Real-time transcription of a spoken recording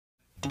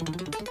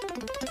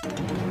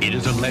It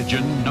is a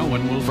legend no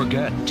one will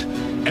forget.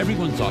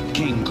 Everyone thought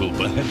King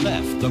Koopa had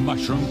left the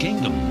Mushroom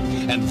Kingdom.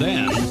 And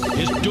then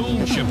his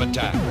doom ship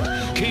attacked.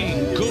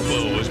 King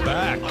Koopa was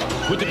back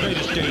with the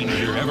greatest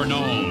danger ever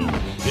known,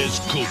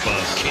 his Koopa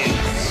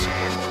kids.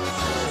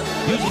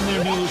 Using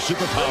their new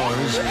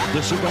superpowers,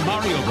 the Super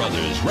Mario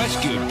Brothers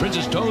rescued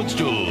Princess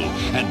Toadstool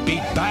and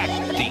beat back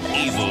the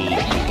evil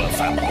Koopa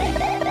family.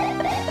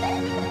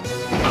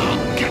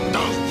 I'll get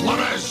those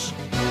flutters!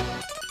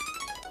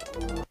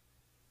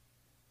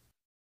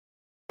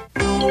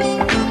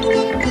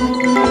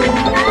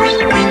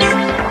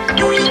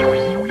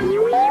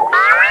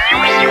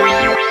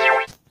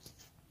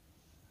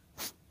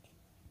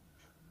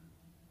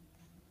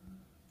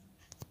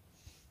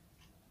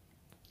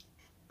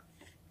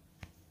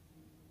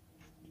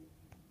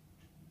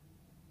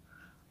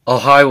 Oh,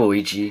 hi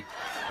Luigi.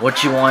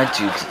 What you want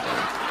to do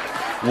today?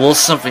 Well,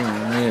 something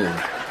new.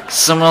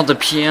 Somehow the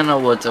piano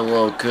looked a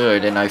little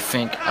good, and I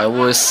think I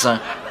would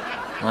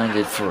signed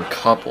it for a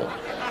couple.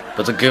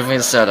 But the good thing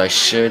is that I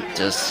should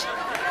just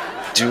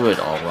do it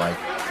alright.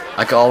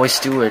 I could always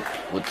do it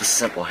with the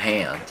simple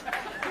hand.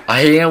 A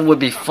hand would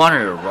be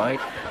funnier, right?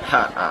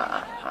 Ha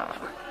ha ha.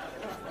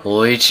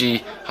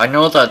 Luigi, I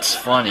know that's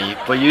funny,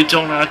 but you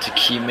don't have to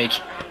keep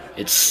making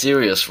it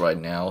serious right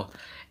now.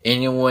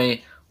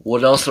 Anyway,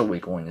 what else are we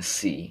going to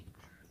see?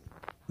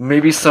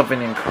 Maybe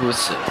something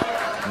inclusive.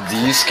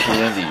 These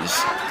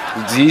candies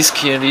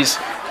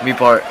may be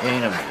our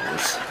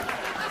enemies.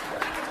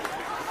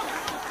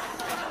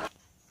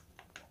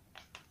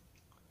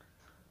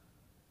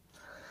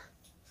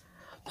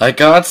 I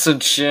got some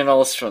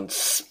channels from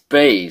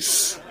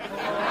space.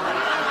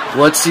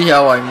 Let's see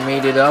how I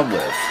made it up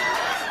with.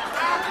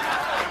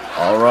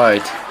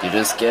 Alright, you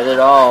just get it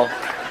all.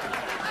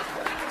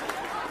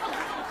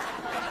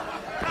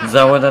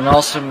 That would then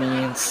also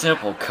mean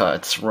simple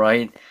cuts,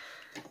 right?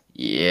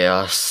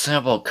 Yeah,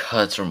 simple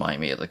cuts remind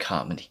me of the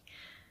comedy.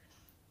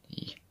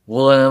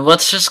 Well, then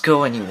let's just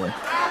go anyway.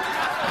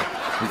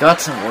 We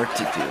got some work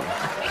to do.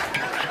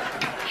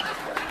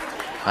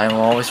 I'm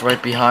always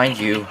right behind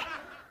you.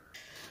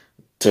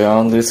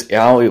 Down this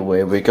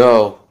alleyway we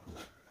go.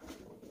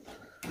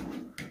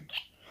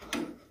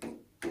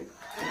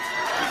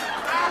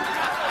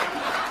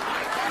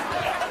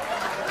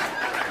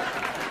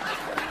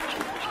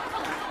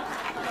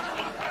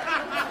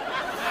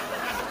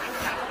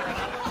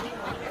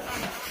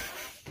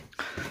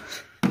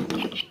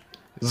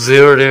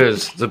 There it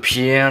is, the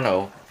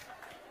piano.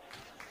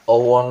 A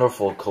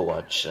wonderful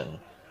collection.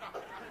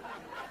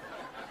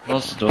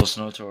 Most of those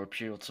notes are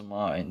appeal to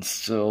mine,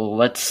 so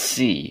let's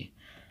see.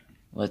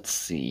 Let's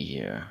see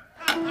here.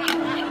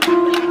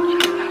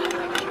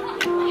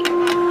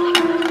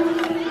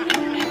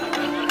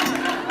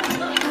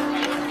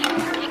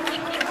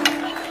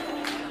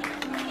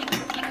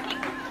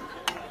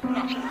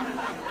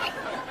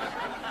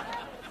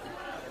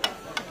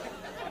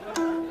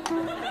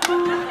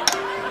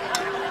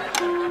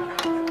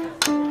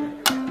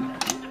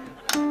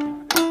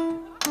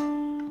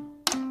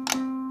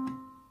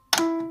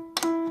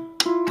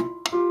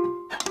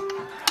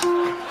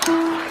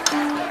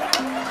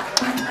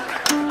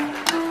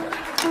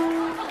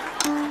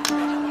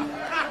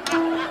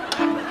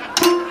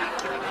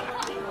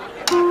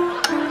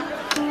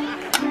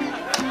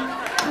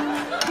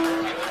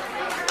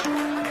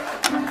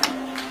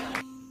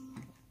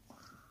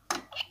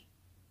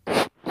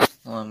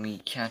 Let me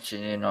catch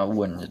it in our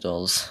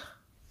windows.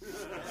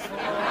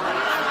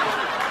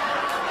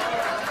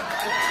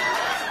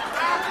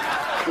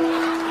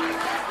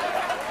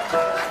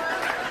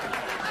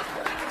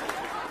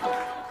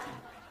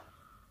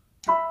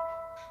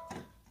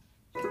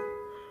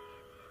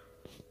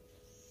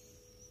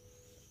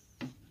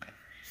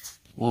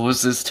 What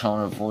was this tone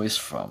of voice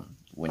from?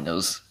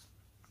 Windows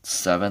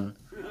 7?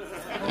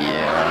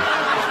 Yeah.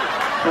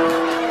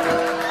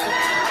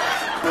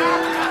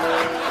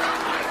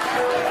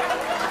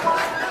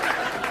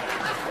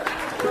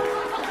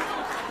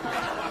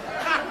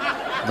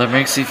 That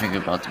makes you think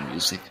about the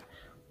music.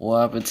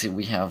 What happens if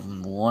we have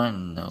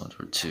one note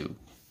or two?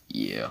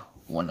 Yeah,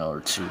 1 note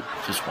or 2.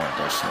 Just one of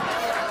those notes.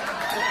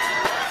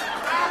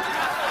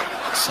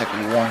 It's like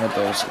one of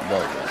those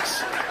low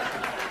licks.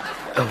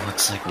 Oh,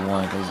 it's like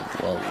one of those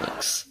low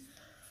licks.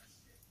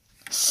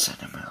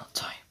 Sentimental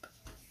type.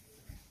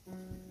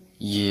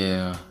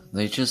 Yeah,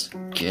 they just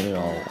get it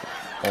all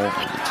over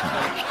the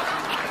time.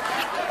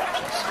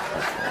 Just a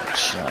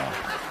shot.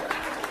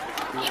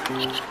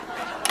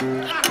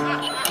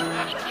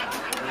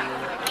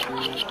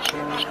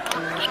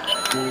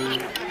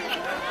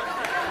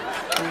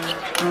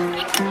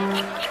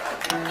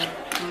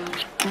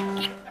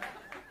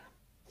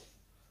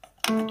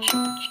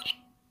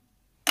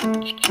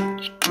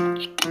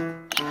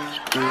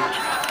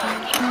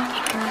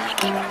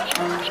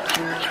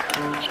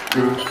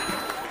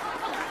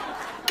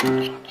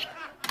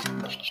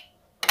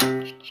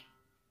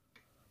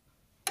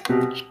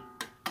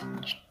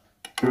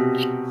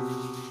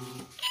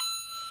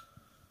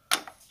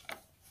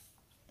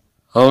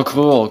 Oh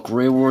cool,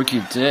 great work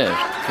you did.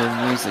 Good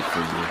music for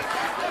you.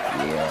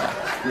 Yeah.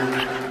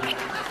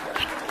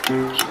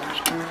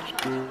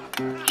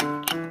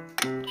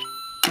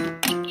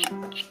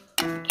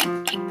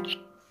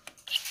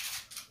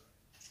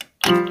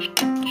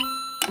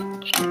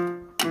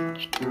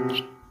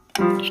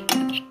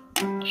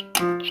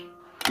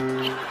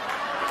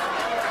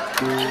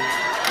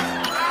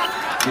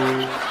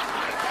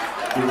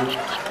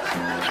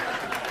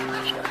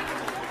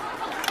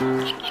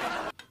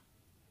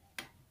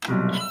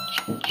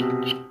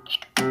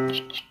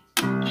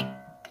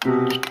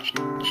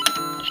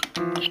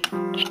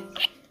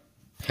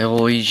 Hey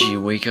Luigi,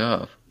 wake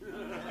up.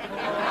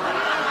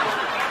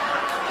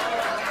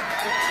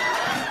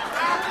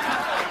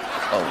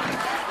 Oh,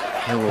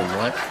 hello,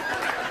 what?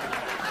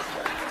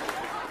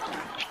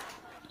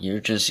 You're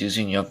just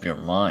using up your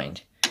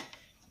mind.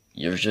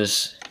 You're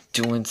just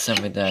doing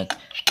something that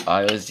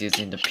I was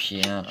using the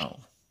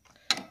piano.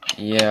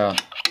 Yeah,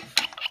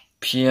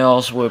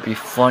 pianos would be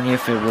funny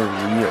if it were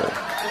real.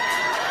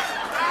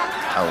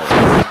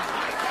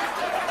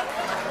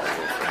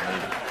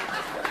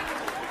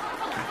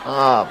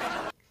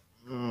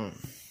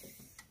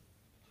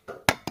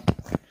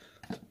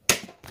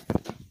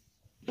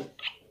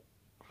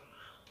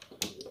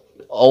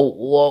 Oh,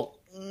 well.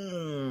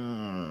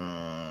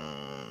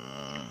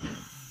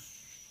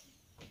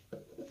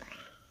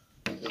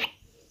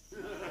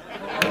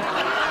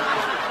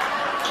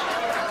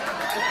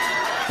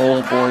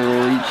 Oh boy,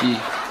 Luigi.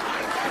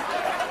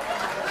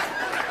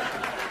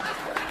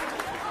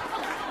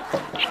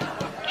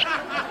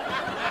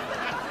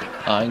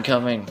 I'm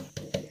coming.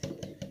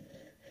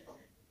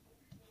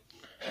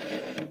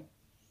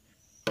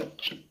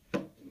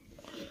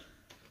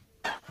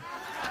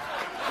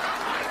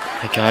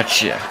 I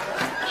gotcha.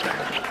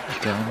 You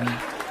got me?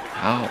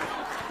 How?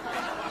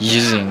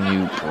 Using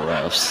new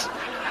breaths.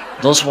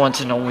 Those ones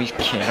can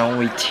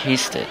only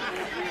taste it.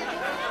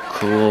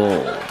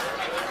 Cool.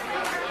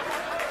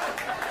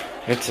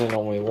 It's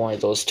only one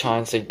of those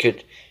times they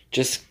could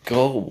just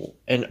go,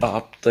 and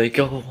up they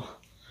go.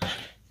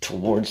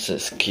 Towards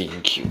this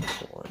GameCube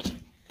port.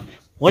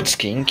 What's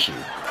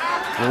GameCube?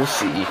 You'll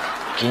see.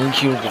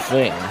 GameCube the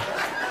thing.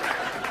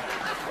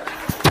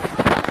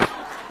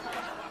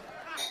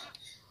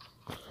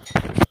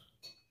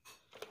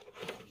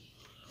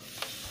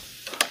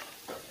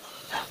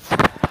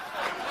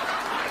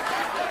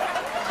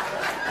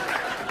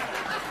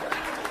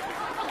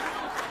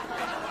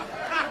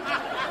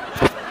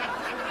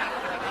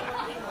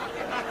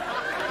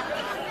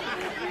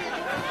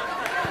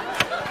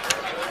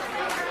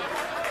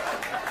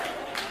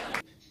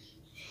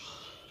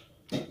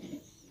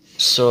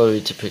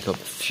 Sorry to pick up a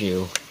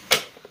few.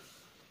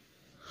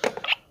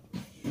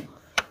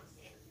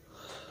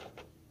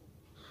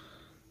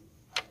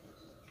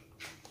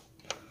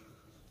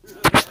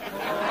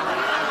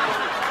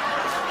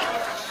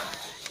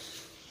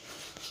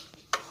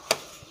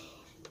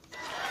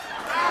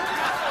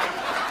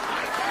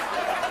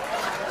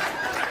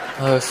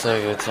 Looks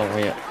like it's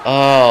only.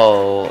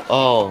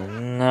 Oh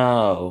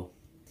no.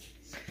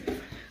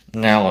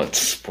 Now let's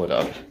split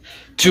up.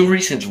 2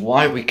 reasons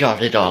why we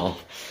got it all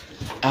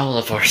out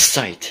of our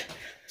sight.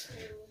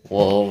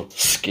 Whoa,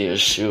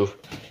 scares you.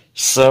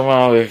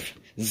 Somehow if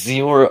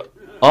zero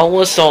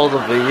almost all the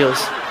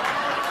videos.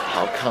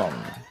 How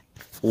come?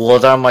 Well,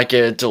 that might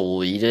get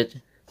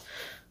deleted?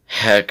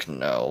 Heck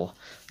no.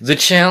 The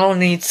channel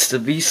needs to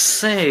be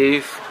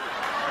safe.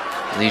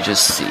 They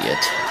just see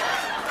it.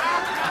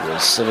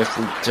 What's it if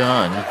we're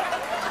done?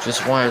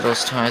 Just one of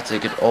those times they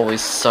could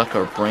always suck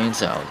our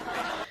brains out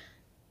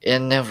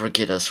and never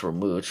get us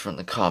removed from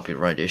the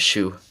copyright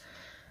issue.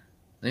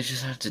 They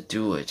just have to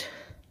do it.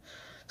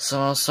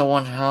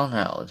 Someone held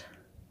out.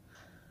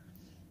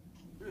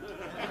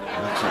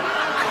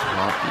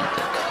 Copy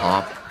the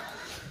cop.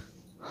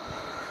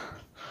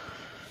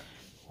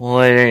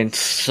 Well, it ain't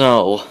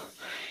so.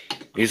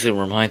 Usually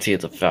reminds me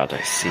of the fact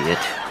I see it.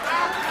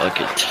 A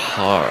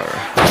guitar.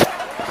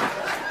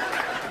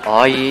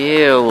 Oh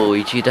yeah,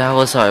 Luigi, that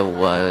was what I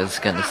was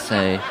gonna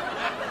say.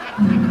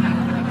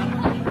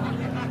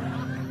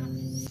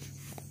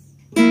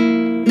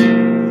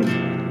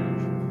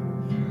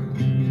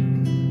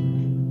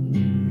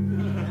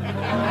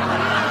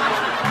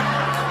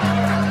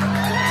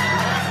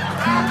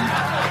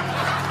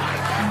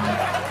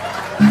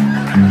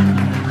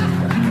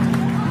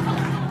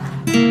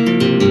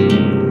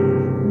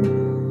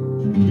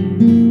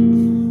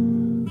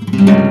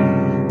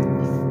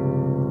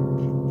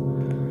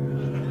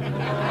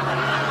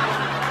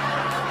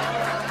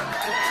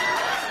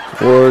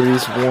 What are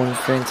these warm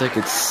things I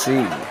could see?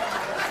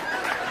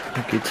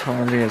 A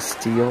guitar made of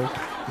steel?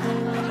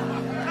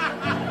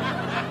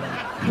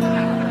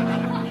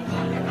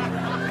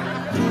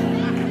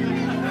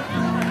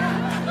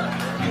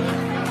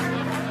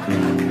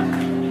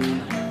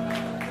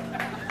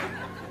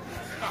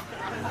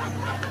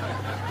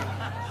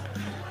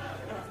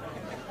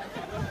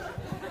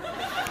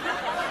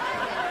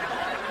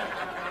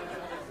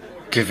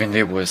 Given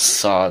they would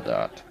saw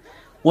that.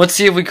 Let's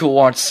see if we could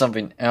watch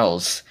something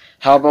else.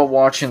 How about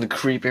watching the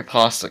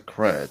creepypasta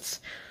credits?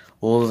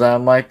 Well,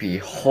 that might be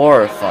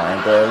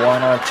horrifying, but why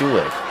not do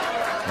it?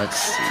 Let's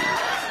see.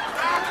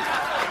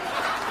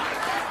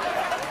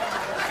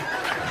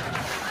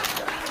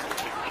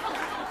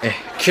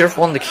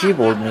 Careful on the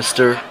keyboard,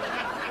 mister.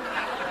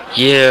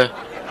 Yeah.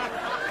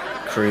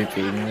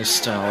 Creepy,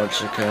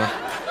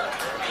 nostalgica.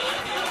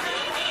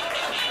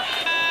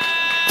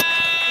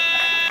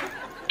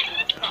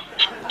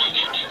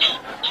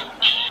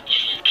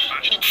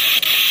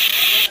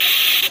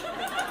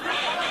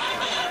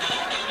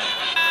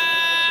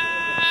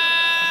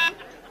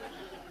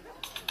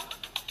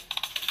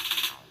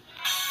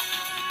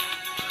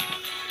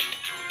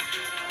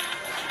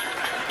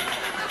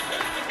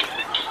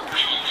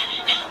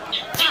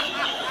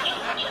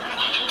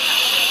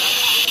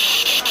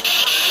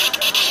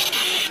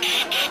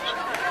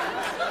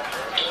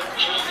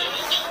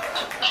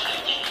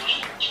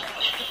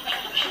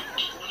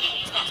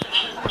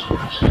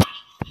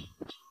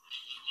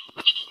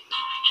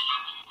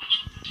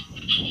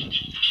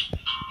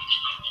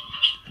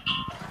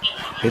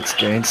 It's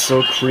getting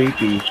so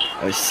creepy.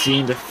 I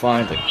seem to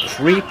find a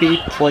creepy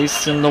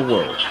place in the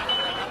world.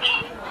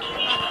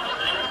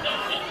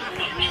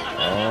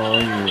 Oh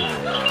yeah.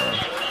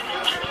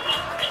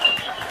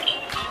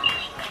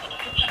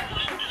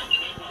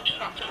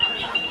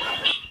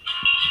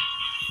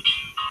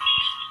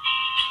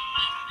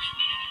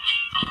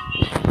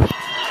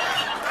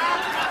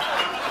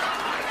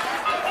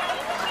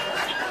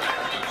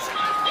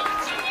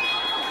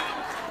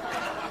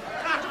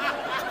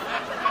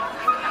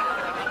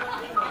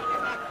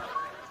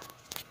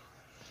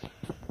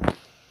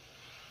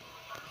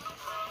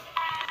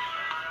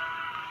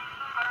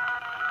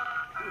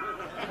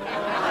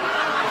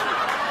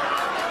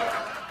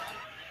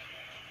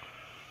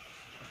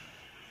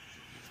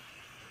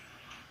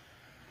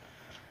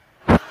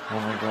 Oh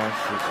my gosh,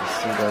 did you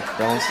see that?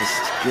 That was the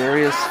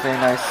scariest thing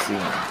I've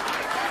seen.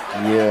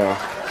 Yeah,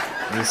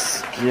 the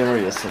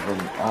scariest of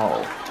them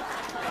all.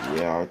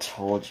 Yeah, I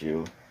told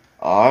you.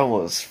 I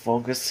was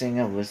focusing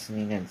and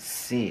listening and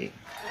seeing.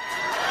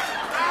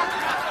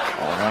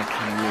 All that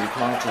community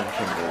content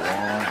can go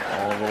on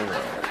all the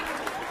way.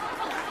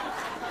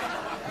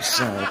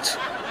 Besides,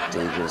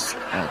 they just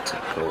had to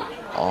go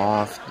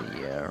off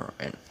the air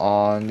and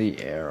on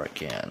the air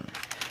again.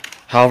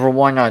 However,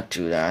 why not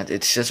do that?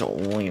 It's just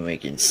only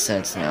making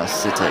sense now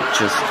since I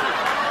just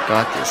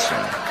got this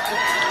thing.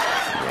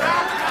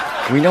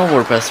 Yeah. We know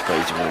we're best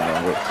plays,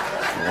 remember.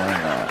 Why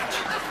not?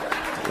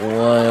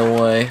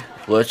 Why?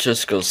 Let's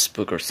just go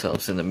spook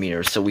ourselves in the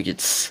mirror so we could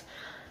see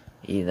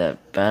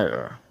that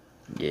better.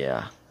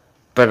 Yeah.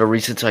 Better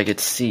reasons I could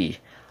see.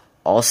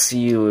 I'll see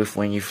you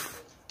when you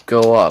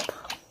go up.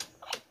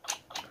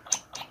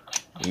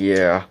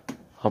 Yeah.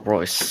 I'll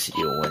probably see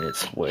you when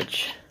it's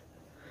which.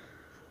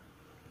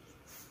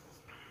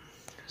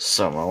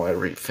 Somehow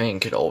everything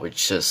could always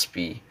just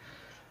be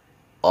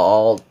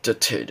all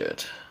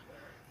dictated.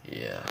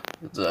 Yeah,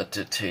 that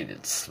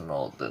dictated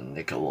smell, the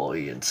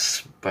Nickelodeon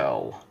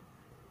spell.